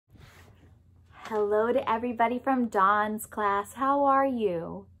Hello to everybody from Dawn's class. How are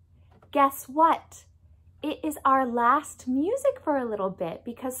you? Guess what? It is our last music for a little bit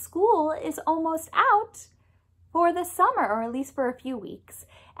because school is almost out for the summer, or at least for a few weeks.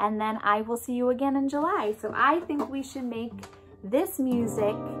 And then I will see you again in July. So I think we should make this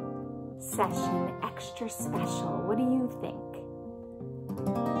music session extra special. What do you think?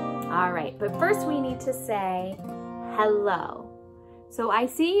 All right, but first we need to say hello. So I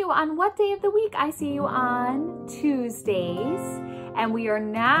see you on what day of the week? I see you on Tuesdays, and we are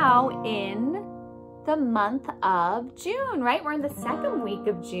now in the month of June, right? We're in the second week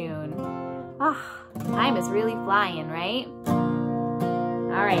of June. Time is really flying, right?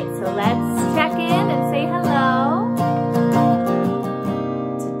 All right, so let's check in and say hello.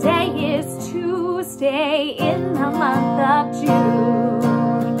 Today is Tuesday in the month of June.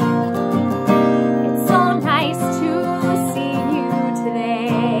 It's so nice to see you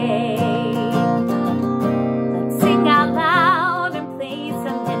today. Let's sing out loud and play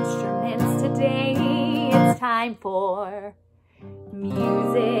some instruments today. It's time for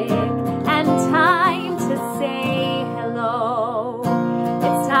music and time to say hello.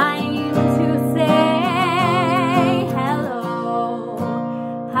 It's time to say hello.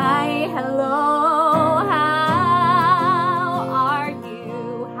 Hi, hello. How are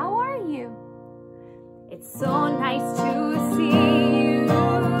you? How are you? It's so nice to see you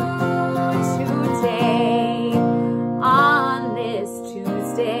today on this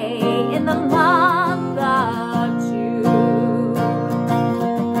Tuesday in the month of June.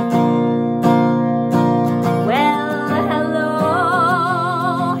 Well, hello,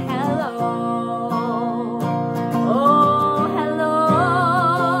 hello. Oh, hello,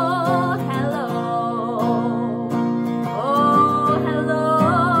 hello. Oh, hello,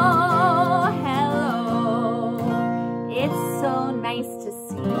 hello. It's so nice to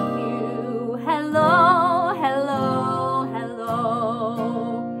see you. Hello, hello, hello.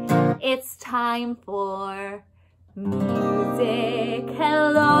 It's time for music.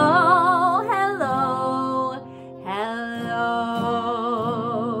 Hello, hello, hello.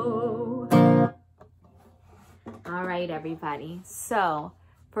 All right, everybody. So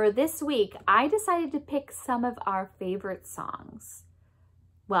for this week, I decided to pick some of our favorite songs.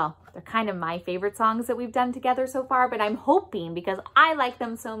 Well, they're kind of my favorite songs that we've done together so far, but I'm hoping, because I like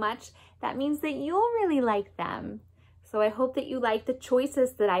them so much, that means that you'll really like them. So I hope that you like the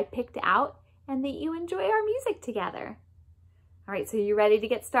choices that I picked out and that you enjoy our music together. All right, so you ready to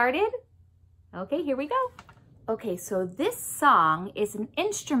get started? Okay, here we go. Okay, so this song is an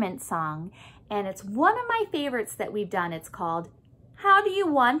instrument song, and it's one of my favorites that we've done. It's called How Do You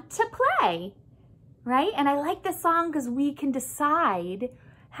Want to Play? Right? And I like this song because we can decide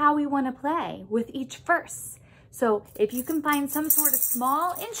how we want to play with each verse. So if you can find some sort of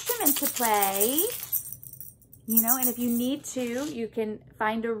small instrument to play, you know, and if you need to, you can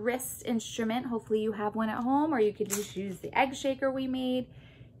find a wrist instrument. Hopefully you have one at home, or you could just use the egg shaker we made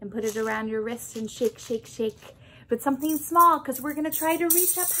and put it around your wrist and shake, shake, shake. But something small, because we're going to try to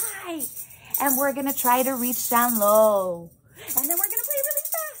reach up high and we're going to try to reach down low. And then we're going to play really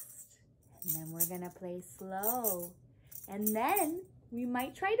fast. And then we're going to play slow. And then we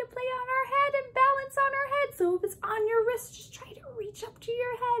might try to play on our head and balance on our head. So if it's on your wrist, just try to reach up to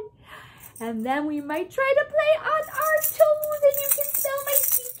your head. And then we might try to play on our toes, and you can smell my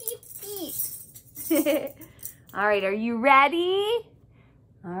stinky feet. All right, are you ready?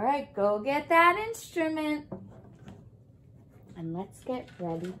 All right, go get that instrument. And let's get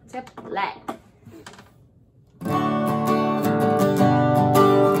ready to play.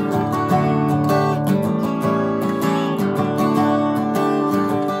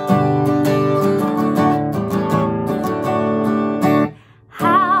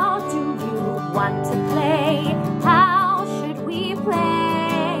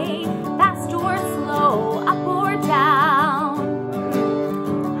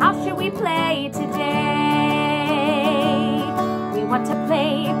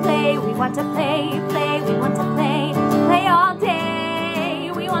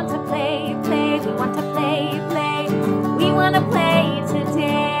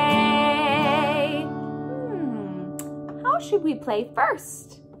 Should we play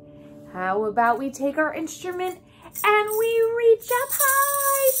first? How about we take our instrument and we reach up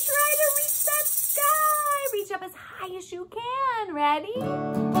high? Try to reach that sky. Reach up as high as you can. Ready?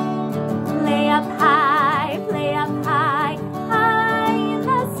 Play up high, play up high, high in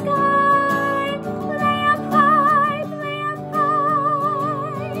the sky. Play up high, play up high,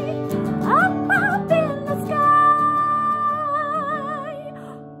 up in the sky.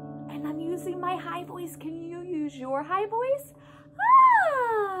 And I'm using my high voice. Can you use your high voice?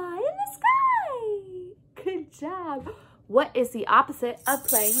 Ah, in the sky. job. What is the opposite of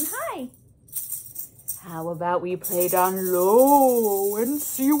playing high? How about we play down low and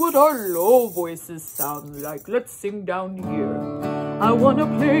see what our low voices sound like? Let's sing down here. I wanna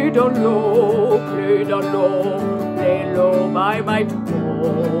play down low by my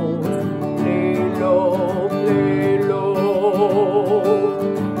toes. Play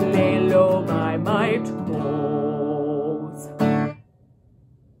low by my toes.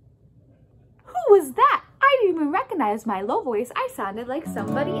 Who was that? I didn't even recognize my low voice. I sounded like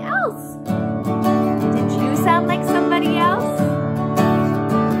somebody else. Did you sound like somebody else?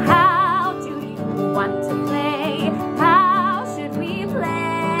 How do you want to play? How should we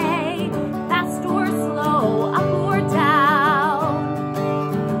play? Fast or slow, up or down?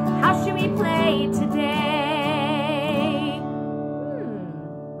 How should we play today?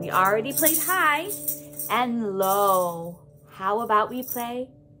 We already played high and low. How about we play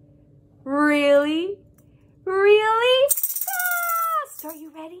really, really fast? Are you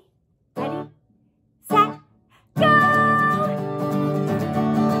ready? Ready? Set, go!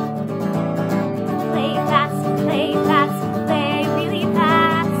 Play fast, play really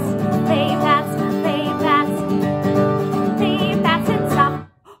fast. Play fast, and stop.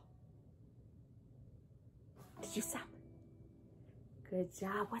 Did you stop? Good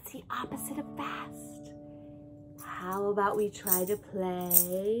job. What's the opposite of fast? How about we try to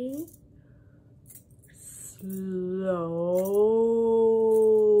play slow?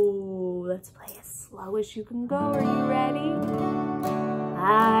 Let's play as slow as you can go. Are you ready?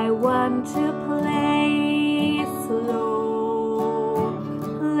 I want to play slow,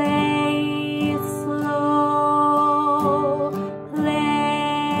 play slow,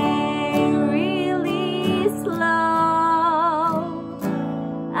 play really slow.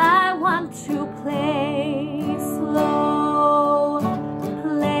 I want to play slow,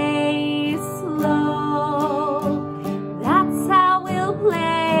 play slow. That's how we'll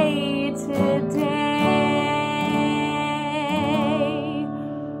play today.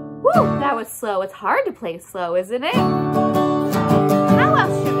 Woo, that was slow. It's hard to play slow, isn't it? How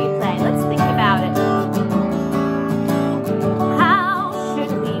else should we play? Let's think about it. How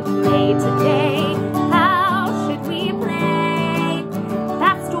should we play today? How should we play?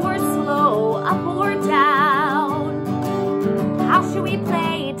 Fast or slow, up or down? How should we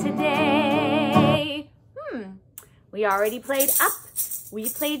play today? We already played up. We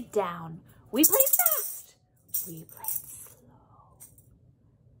played down. We played fast. We played slow.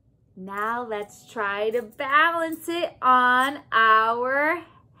 Now let's try to balance it on our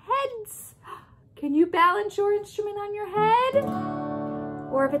heads. Can you balance your instrument on your head?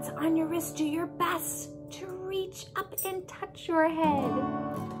 Or if it's on your wrist, do your best to reach up and touch your head.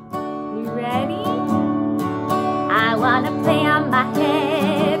 You ready? I wanna play on my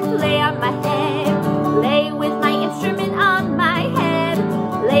head, play on my head, play with my instrument on my head,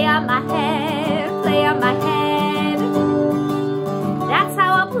 play on my head, play on my head. That's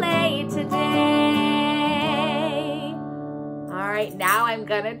how I'll play today. All right, now I'm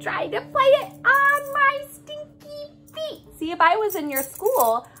gonna try to play it on my stinky feet. See, if I was in your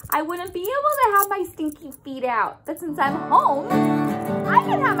school, I wouldn't be able to have my stinky feet out. But since I'm home, I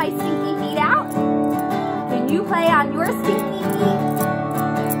can have my stinky feet out. Can you play on your stinky feet?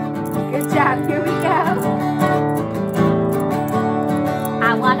 Good job, here we go.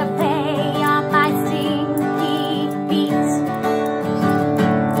 I wanna play on my stinky feet.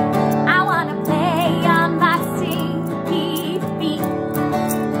 I wanna play on my stinky feet.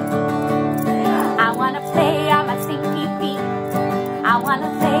 I wanna play on my stinky feet. I wanna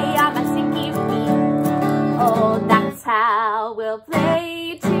play on my stinky feet. Oh, that's how we'll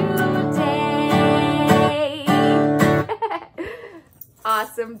play today.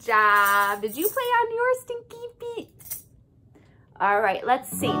 Awesome job. Did you play on your stinky feet? All right, let's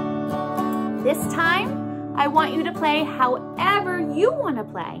see. This time, I want you to play however you want to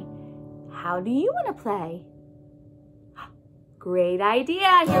play. How do you want to play? Great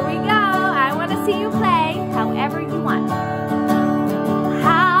idea. Here we go. I want to see you play however you want.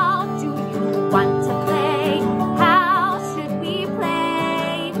 How do you want to play? How should we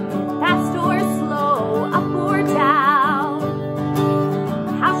play? Fast or slow, up or down?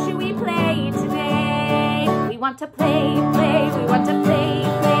 How should we play today? We want to play, play. We want to play,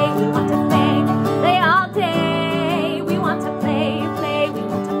 play. We want to play, play all day. We want to play, play. We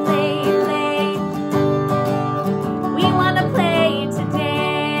want to play, play. We want to play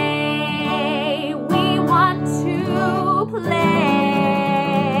today. We want to play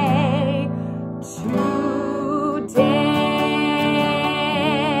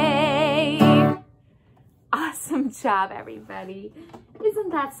today. Awesome job, everybody. Isn't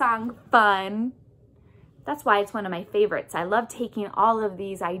that song fun? That's why it's one of my favorites. I love taking all of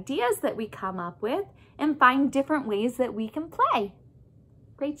these ideas that we come up with and find different ways that we can play.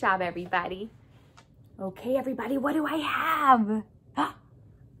 Great job, everybody. Okay, everybody, what do I have?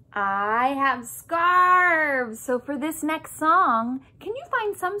 I have scarves. So for this next song, can you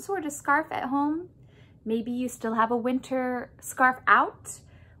find some sort of scarf at home? Maybe you still have a winter scarf out,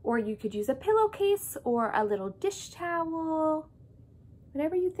 or you could use a pillowcase or a little dish towel,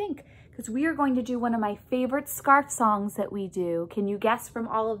 whatever you think, because we are going to do one of my favorite scarf songs that we do. Can you guess from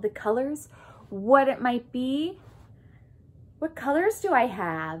all of the colors what it might be? What colors do I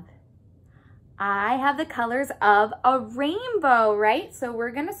have? I have the colors of a rainbow, right? So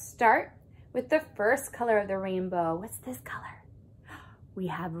we're gonna start with the first color of the rainbow. What's this color? We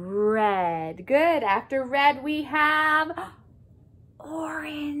have red. Good. After red, we have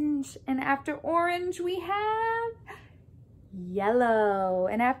orange. And after orange, we have yellow.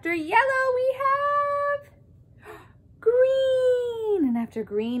 And after yellow, we have green. And after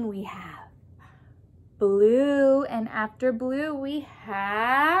green, we have blue. And after blue, we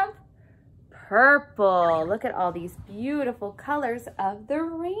have purple. Look at all these beautiful colors of the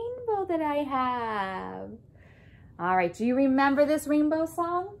rainbow that I have. All right, do you remember this rainbow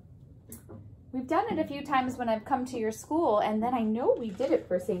song? We've done it a few times when I've come to your school, and then I know we did it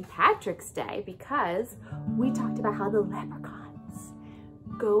for St. Patrick's Day because we talked about how the leprechauns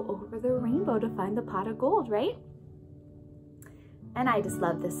go over the rainbow to find the pot of gold, right? And I just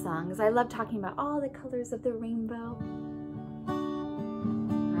love this song because I love talking about all the colors of the rainbow.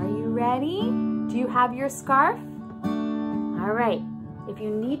 Are you ready? Do you have your scarf? All right. If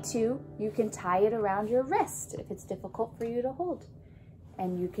you need to, you can tie it around your wrist if it's difficult for you to hold.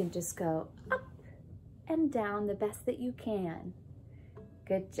 And you can just go up and down the best that you can.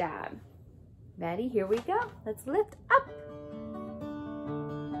 Good job. Ready? Here we go. Let's lift up.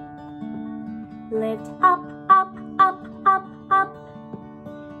 Lift up, up, up, up, up.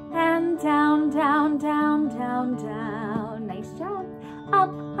 And down, down, down, down, down. Nice job.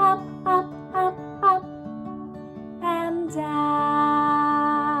 Up, up, up, up, up. And down.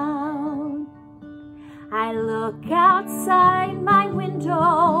 I look outside my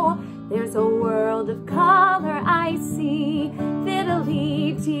window. There's a world of color I see.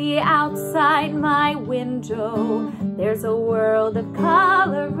 Fiddly-dee outside my window. There's a world of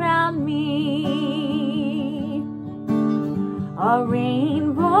color around me. A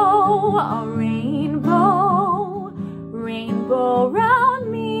rainbow, rainbow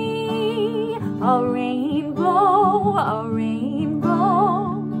round me. A rainbow,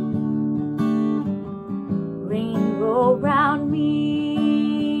 rainbow round me.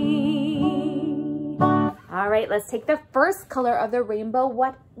 All right, let's take the first color of the rainbow.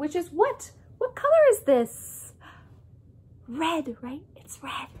 Which is what? What color is this? Red, right? It's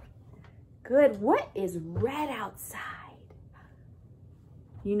red. Good. What is red outside?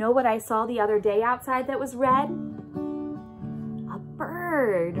 You know what I saw the other day outside that was red? A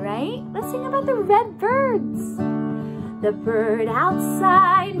bird, right? Let's sing about the red birds. The bird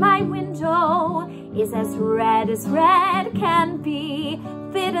outside my window is as red can be.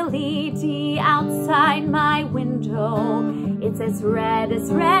 Fiddly-dee outside my window. It's as red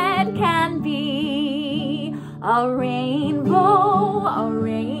can be. A rainbow,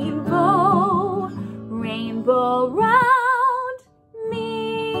 rainbow round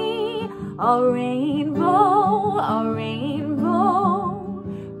me. A rainbow,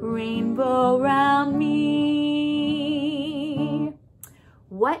 rainbow round me.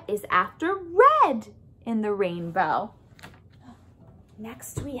 What is after red in the rainbow?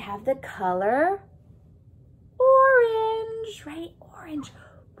 Next we have the color orange, right? Orange.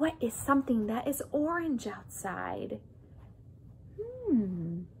 What is something that is orange outside?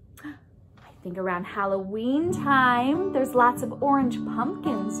 I think around Halloween time, there's lots of orange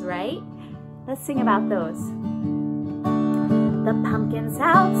pumpkins, right? Let's sing about those. The pumpkins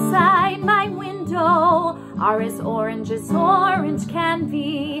outside my window are as orange can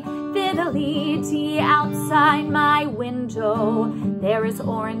be. Fiddly-dee outside my window, they're as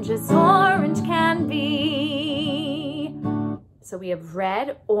orange can be. So we have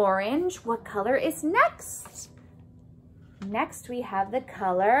red, orange. What color is next? Next we have the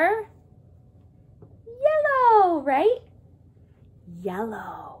color yellow, right?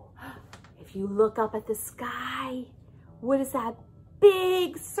 Yellow. If you look up at the sky, what is that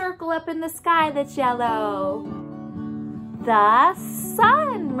big circle up in the sky that's yellow? The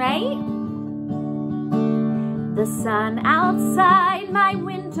sun, right? The sun outside my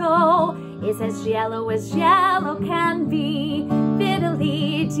window is as yellow can be.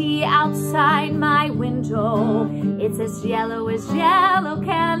 Fiddly-dee outside my window, it's as yellow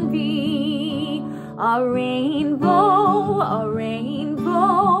can be. a rainbow,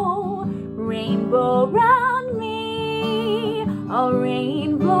 rainbow round me. A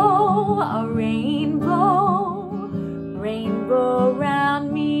rainbow, rainbow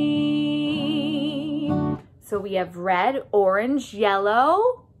round me. So we have red, orange,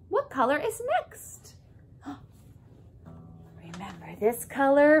 yellow. What color is next? Remember this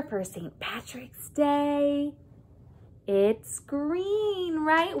color for St. Patrick's Day? It's green,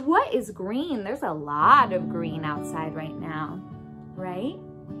 right? What is green? There's a lot of green outside right now, right?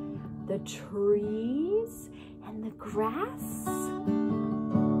 The trees and the grass.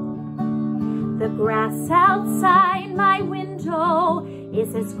 The grass outside my window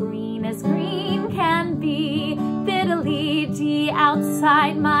is as green can be. Fiddly-dee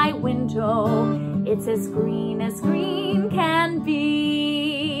outside my window, it's as green can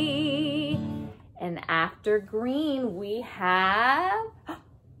be. And after green, we have,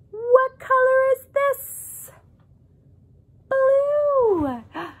 what color is this? Blue.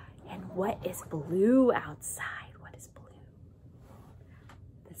 And what is blue outside? What is blue?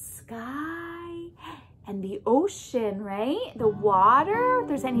 The sky and the ocean, right? The water, if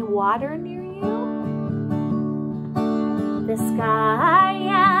there's any water near you. The sky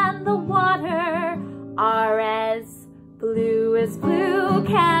and the water are as blue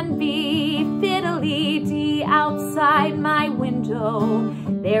can be. Fiddly-dee outside my window,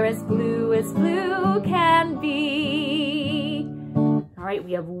 they're as blue can be. All right,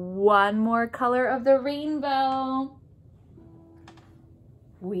 we have one more color of the rainbow.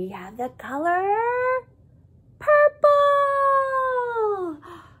 We have the color purple.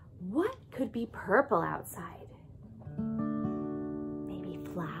 What could be purple outside? Maybe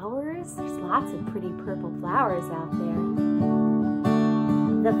flowers? There's lots of pretty purple flowers out there.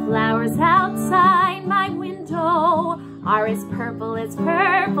 The flowers outside my window are as purple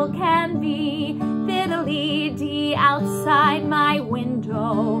can be. Fiddly-dee outside my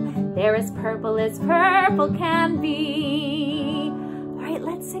window, they're as purple can be. All right,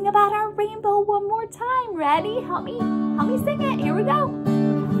 let's sing about our rainbow one more time. Ready? Help me sing it. Here we go.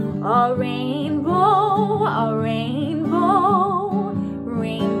 A rainbow,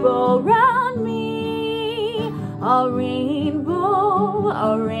 rainbow round me. A rainbow,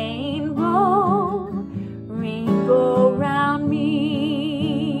 rainbow round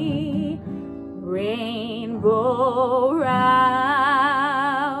me. Rainbow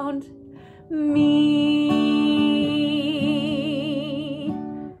round me.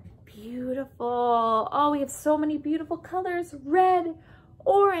 Beautiful. Oh, we have so many beautiful colors. Red,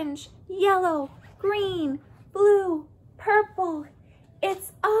 orange, yellow, green, blue, purple.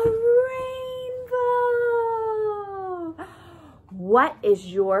 It's a rainbow. What is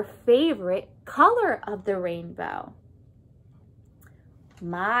your favorite color of the rainbow?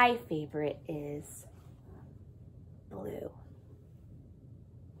 My favorite is blue.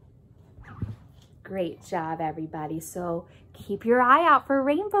 Great job, everybody. So keep your eye out for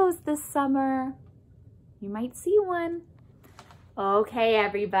rainbows this summer. You might see one. Okay,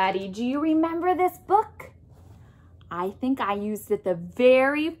 everybody, do you remember this book? I think I used it the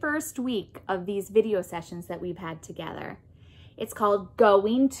very first week of these video sessions that we've had together. It's called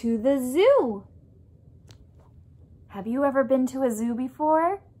Going to the Zoo. Have you ever been to a zoo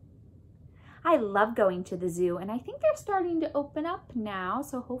before? I love going to the zoo, and I think they're starting to open up now,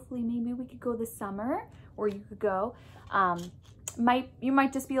 so hopefully maybe we could go this summer, or you could go. You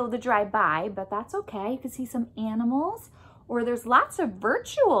might just be able to drive by, but that's okay. You could see some animals, or there's lots of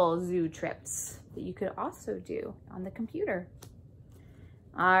virtual zoo trips that you could also do on the computer.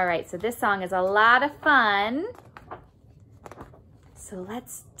 All right, so this song is a lot of fun. So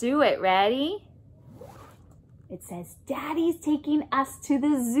let's do it. Ready? It says, Daddy's taking us to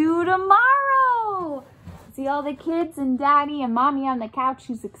the zoo tomorrow. See all the kids and Daddy and Mommy on the couch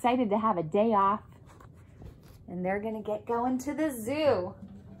who's excited to have a day off. And they're gonna get going to the zoo.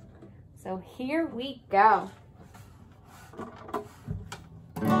 So here we go.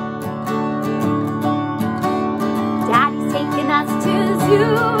 Daddy's taking us to the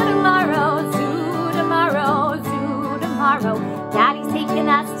zoo tomorrow, zoo tomorrow, zoo tomorrow. Daddy's taking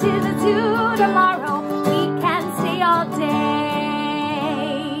us to the zoo tomorrow. We can stay all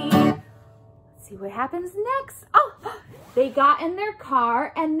day. Let's see what happens next. Oh, they got in their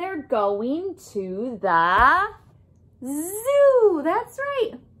car and they're going to the zoo. That's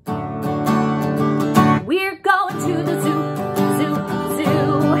right. We're going to the zoo, zoo,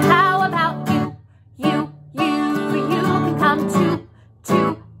 zoo. How about you? You can come too.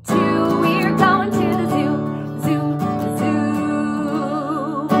 We're going to the zoo, zoo.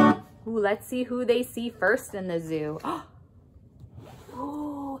 Ooh, let's see who they see first in the zoo.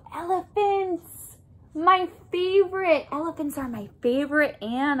 Oh, elephants. favorite. Elephants are my favorite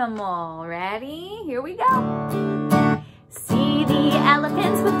animal. Ready? Here we go. See the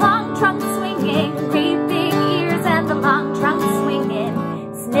elephants with long trunks swinging, great big ears and the long trunks swinging,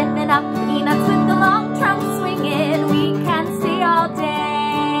 sniffing up peanuts with the long trunks swinging. We can stay all day.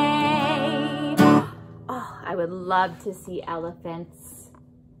 Oh, I would love to see elephants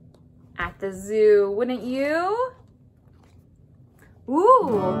at the zoo, wouldn't you?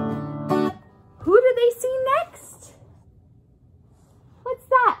 Ooh. Who do they see next? What's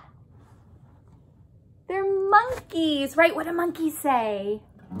that? They're monkeys, right? What do monkeys say?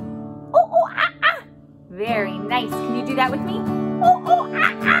 Oh, oh, ah, ah. Very nice. Can you do that with me? Oh, oh,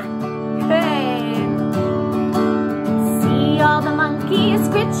 ah, ah. Good. See all the monkeys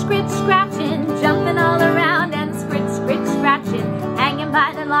scritch, scritch, scratching, jumping all around and scritch, scritch, scratching, hanging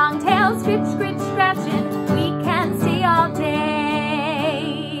by the long tail, scritch, scritch, scratching. We can see all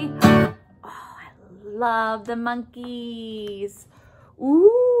day. Love the monkeys. Ooh,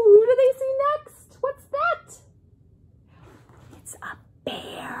 who do they see next? What's that? It's a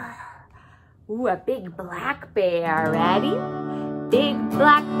bear. Ooh, a big black bear. Ready? Big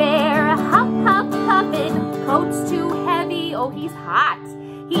black bear, huff, huff, huffin'. Coat's too heavy. Oh, he's hot.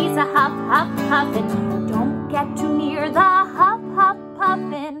 He's a huff, huff, huffin'. Don't get too near the huff, huff,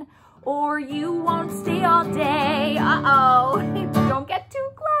 puffin', or you won't stay all day. Uh-oh. Don't get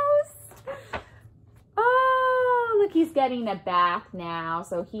too close. Oh, look, he's getting a bath now,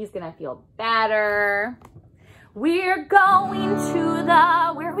 so he's gonna feel better. We're going to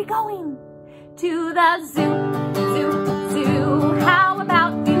the, where are we going? To the zoo, zoo, zoo. How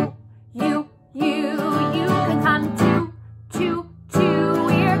about you, you, you? You can come too, too, too.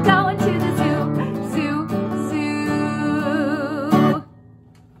 We're going to the zoo, zoo, zoo.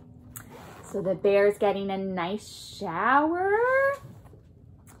 So the bear's getting a nice shower.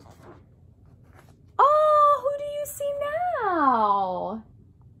 Now,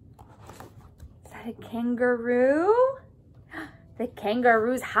 is that a kangaroo? The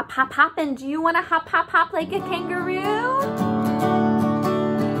kangaroo's hop, hop, hopping. Do you want to hop, hop, hop like a kangaroo?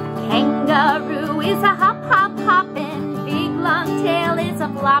 Kangaroo is a hop, hop, hopping. Big long tail is a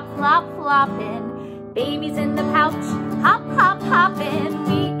flop, flop, flopping. Babies in the pouch, hop, hop, hopping.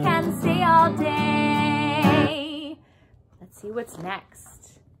 We can stay all day. Let's see what's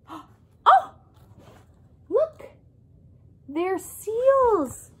next. Oh, look. They're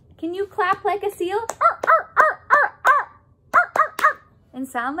seals. Can you clap like a seal? And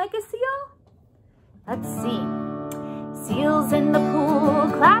sound like a seal? Let's see. Seals in the pool,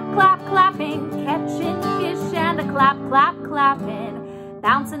 clap, clap, clapping, catching fish and a clap, clap, clapping,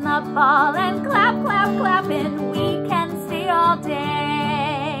 bouncing the ball and clap, clap, clapping. We can stay all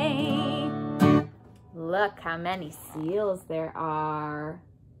day. Look how many seals there are.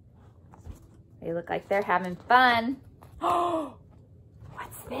 They look like they're having fun. Oh,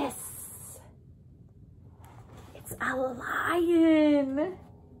 what's this? It's a lion.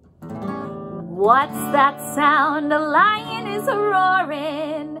 What's that sound? A lion is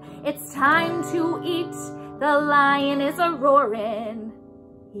a-roaring. It's time to eat. The lion is a-roaring.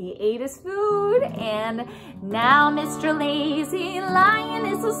 He ate his food and now Mr. Lazy Lion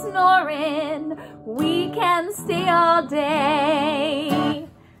is a-snoring. We can stay all day.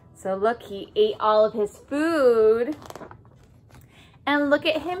 So look, he ate all of his food. And look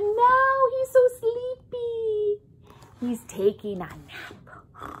at him now, he's so sleepy. He's taking a nap.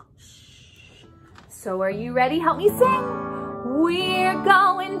 So are you ready? Help me sing. We're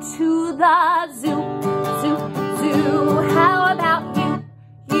going to the zoo, zoo, zoo. How about you,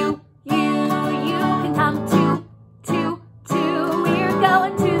 you, you? You can come too, too, too. We're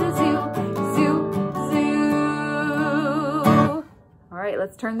going to the zoo, zoo, zoo. All right,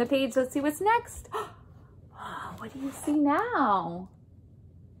 let's turn the page. Let's see what's next. What do you see now?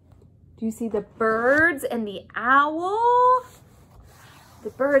 Do you see the birds and the owl?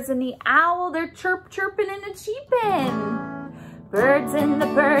 The birds and the owl, they're chirping and a-cheeping. Birds in the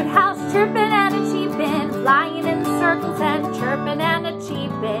birdhouse chirping and a-cheeping, flying in circles and chirping and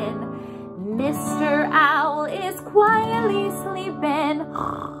a-cheeping. Mr. Owl is quietly sleeping.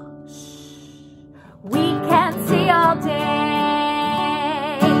 We can see all day.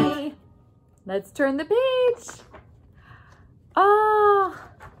 Let's turn the page. Oh,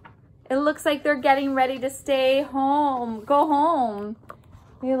 it looks like they're getting ready to stay home, go home.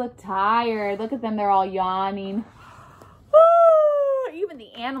 They look tired. Look at them, they're all yawning. Oh, even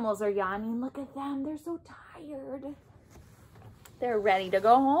the animals are yawning. Look at them, they're so tired. They're ready to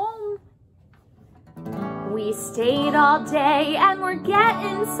go home. We stayed all day and we're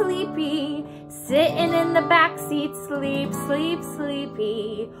getting sleepy. Sitting in the back seat, sleep, sleep,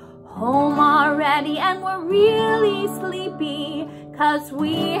 sleepy. Home already and we're really sleepy, 'cause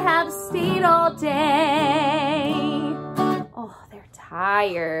we have stayed all day. Oh, they're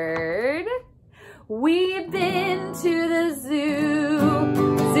tired. We've been to the zoo,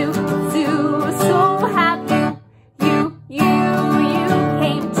 zoo, zoo. So have you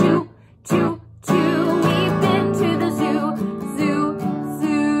came to. We've been to the zoo, zoo,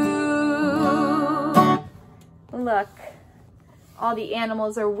 zoo. Look, all the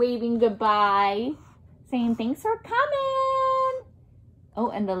animals are waving goodbye, saying thanks for coming. Oh,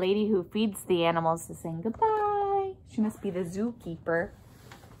 and the lady who feeds the animals is saying goodbye. She must be the zookeeper.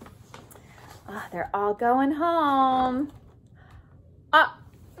 Oh, they're all going home. Oh,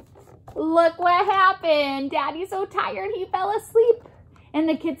 look what happened. Daddy's so tired he fell asleep. And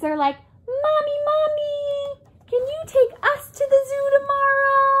the kids are like, Mommy, Mommy, can you take us to the zoo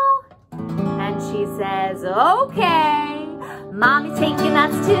tomorrow? And she says, okay. Mommy's taking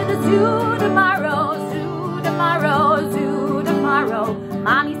us to the zoo tomorrow, zoo tomorrow, zoo tomorrow.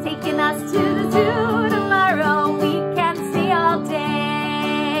 Mommy's taking us to the zoo tomorrow. We can stay all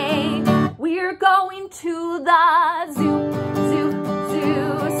day. We're going to the zoo, zoo,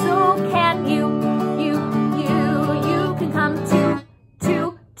 zoo. So can you can come too.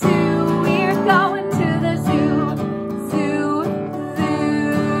 We're going to the zoo, zoo,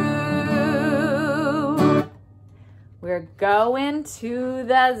 zoo. We're going to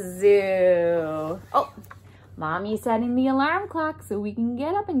the zoo. Oh, Mommy's setting the alarm clock so we can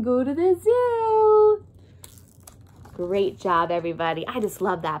get up and go to the zoo. Great job, everybody. I just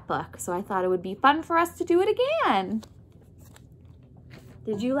love that book, so I thought it would be fun for us to do it again.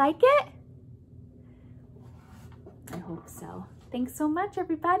 Did you like it? I hope so. Thanks so much,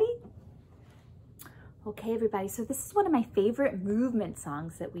 everybody. Okay, everybody, so this is one of my favorite movement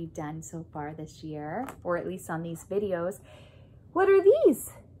songs that we've done so far this year, or at least on these videos. What are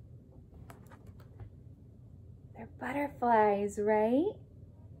these? They're butterflies, right?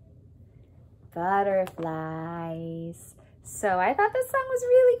 Butterflies. So I thought this song was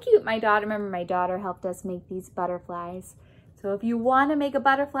really cute. My daughter helped us make these butterflies. So if you want to make a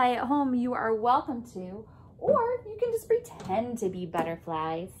butterfly at home, you are welcome to, or you can just pretend to be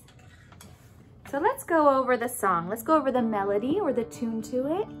butterflies. So let's go over the song. Let's go over the melody or the tune to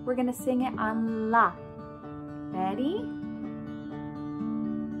it. We're gonna sing it on La. Ready?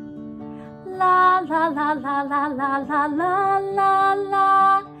 La la la la la la la la la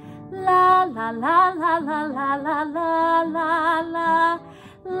la. La la la la la la la la la la.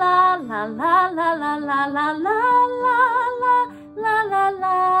 La la la la la la la la la la la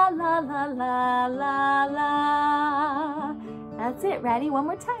la la la la la. That's it. Ready? One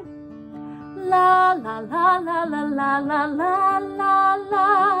more time. La la la la la la la la la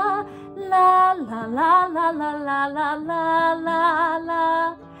la. La la la la la la la la la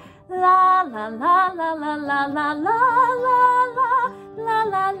la. La la la la la la la la la la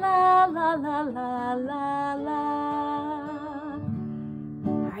la la la la la la.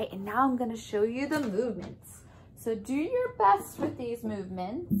 All right, and now I'm gonna show you the movements. So do your best with these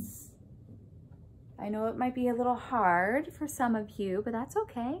movements. I know it might be a little hard for some of you, but that's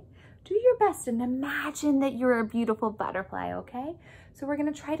okay. Do your best and imagine that you're a beautiful butterfly, okay? So we're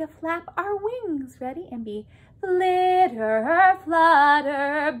gonna try to flap our wings. Ready? And be flitter,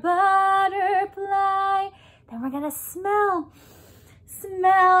 flutter, butterfly. Then we're gonna smell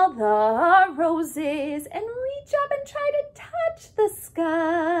the roses and reach up and try to touch the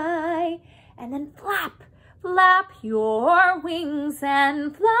sky. And then flap your wings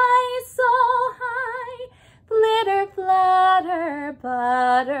and fly so high. Flitter, flutter,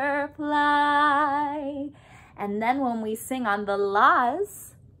 butterfly. And then when we sing on the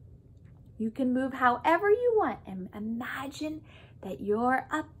la's, you can move however you want and imagine that you're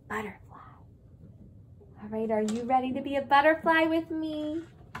a butterfly. All right, are you ready to be a butterfly with me?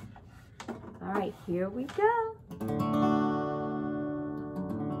 All right, here we go.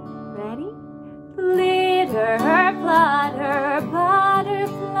 Ready? Flitter, flutter,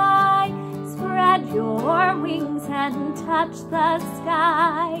 butterfly. Spread your wings and touch the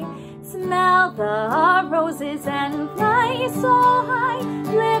sky. Smell the roses and fly so high.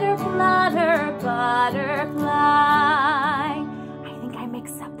 Flitter, flutter, butterfly. I think I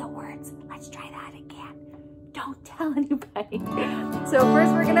mixed up the words. Let's try that again. Don't tell anybody. So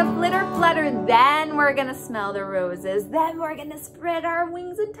first we're gonna flitter, flutter, then we're gonna smell the roses, then we're gonna spread our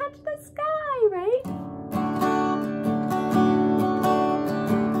wings and touch the sky, right?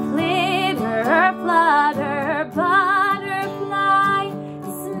 Flitter, flutter, butterfly.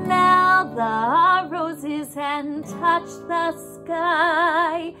 Smell the roses touch the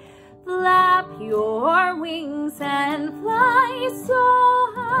sky. Flap your wings and fly so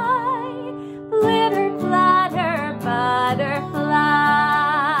high. Flitter, flutter, butterfly.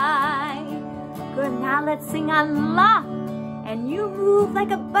 Good, now let's sing on la. And you move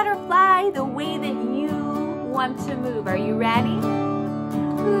like a butterfly the way that you want to move. Are you ready?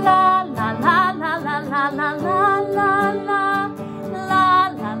 La, la, la, la, la, la, la, la, la, la. La,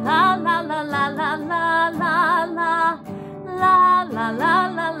 la, la, la, la, la, la, la, la, la. La, la, la, la,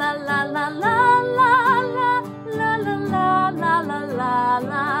 la, la, la, la, la, la, la, la, la, la, la,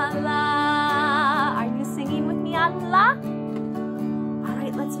 la, la. Are you singing with me on la? All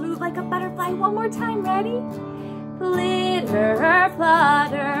right, let's move like a butterfly one more time. Ready? Flitter,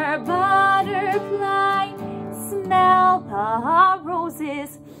 flutter, butterfly. Smell the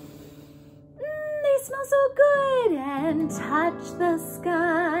roses. They smell so good. And touch the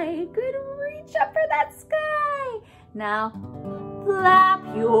sky. Good, reach up for that sky. Now, flap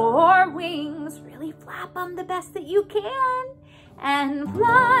your wings. Really flap them the best that you can. And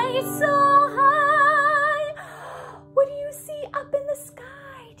fly so high. What do you see up in the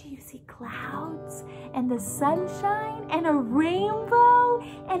sky? Do you see clouds and the sunshine and a rainbow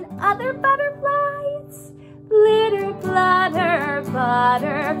and other butterflies? Flitter, flutter,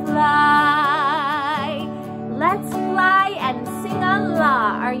 butterfly. Let's fly and sing on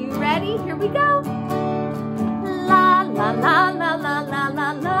la. Are you ready? Here we go. La, la, la, la, la, la,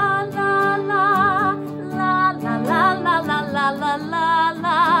 la, la, la, la. La, la, la, la, la, la, la, la,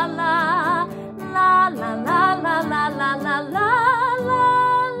 la, la. La, la, la, la, la, la, la, la.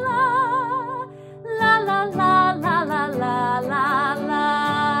 La, la, la, la, la, la, la.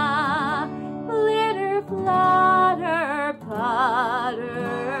 Flitter, flutter, butterfly.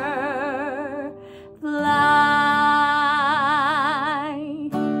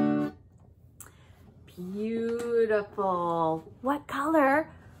 Beautiful. What color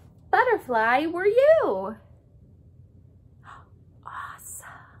butterfly were you? Awesome.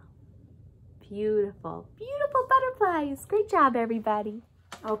 Beautiful, beautiful butterflies. Great job, everybody.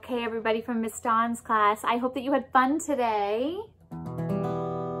 Okay, everybody from Miss Dawn's class, I hope that you had fun today. And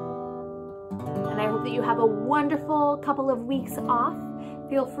I hope that you have a wonderful couple of weeks off.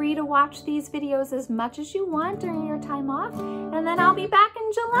 Feel free to watch these videos as much as you want during your time off. And then I'll be back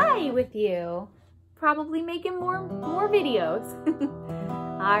in July with you. Probably making more videos.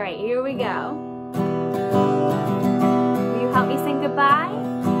 All right, here we go. Will you help me sing goodbye?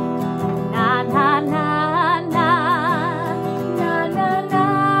 Na, na, na, na. Na, na,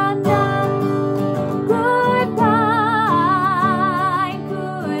 na, na. Goodbye,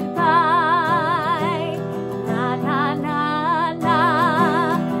 goodbye. Na, na, na, na.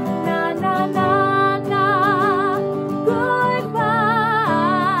 Na, na, na, na.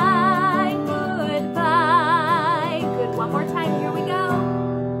 Goodbye, goodbye. Good, one more time, here we go.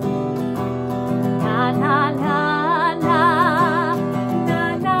 Na, na, na, na.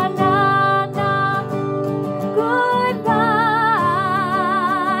 Na, na, na, na.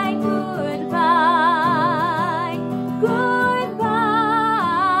 Goodbye, goodbye.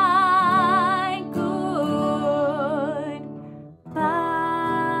 Goodbye, goodbye.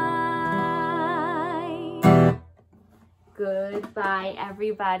 Goodbye,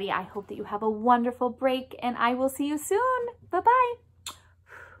 everybody. I hope that you have a wonderful break, and I will see you soon. Bye-bye.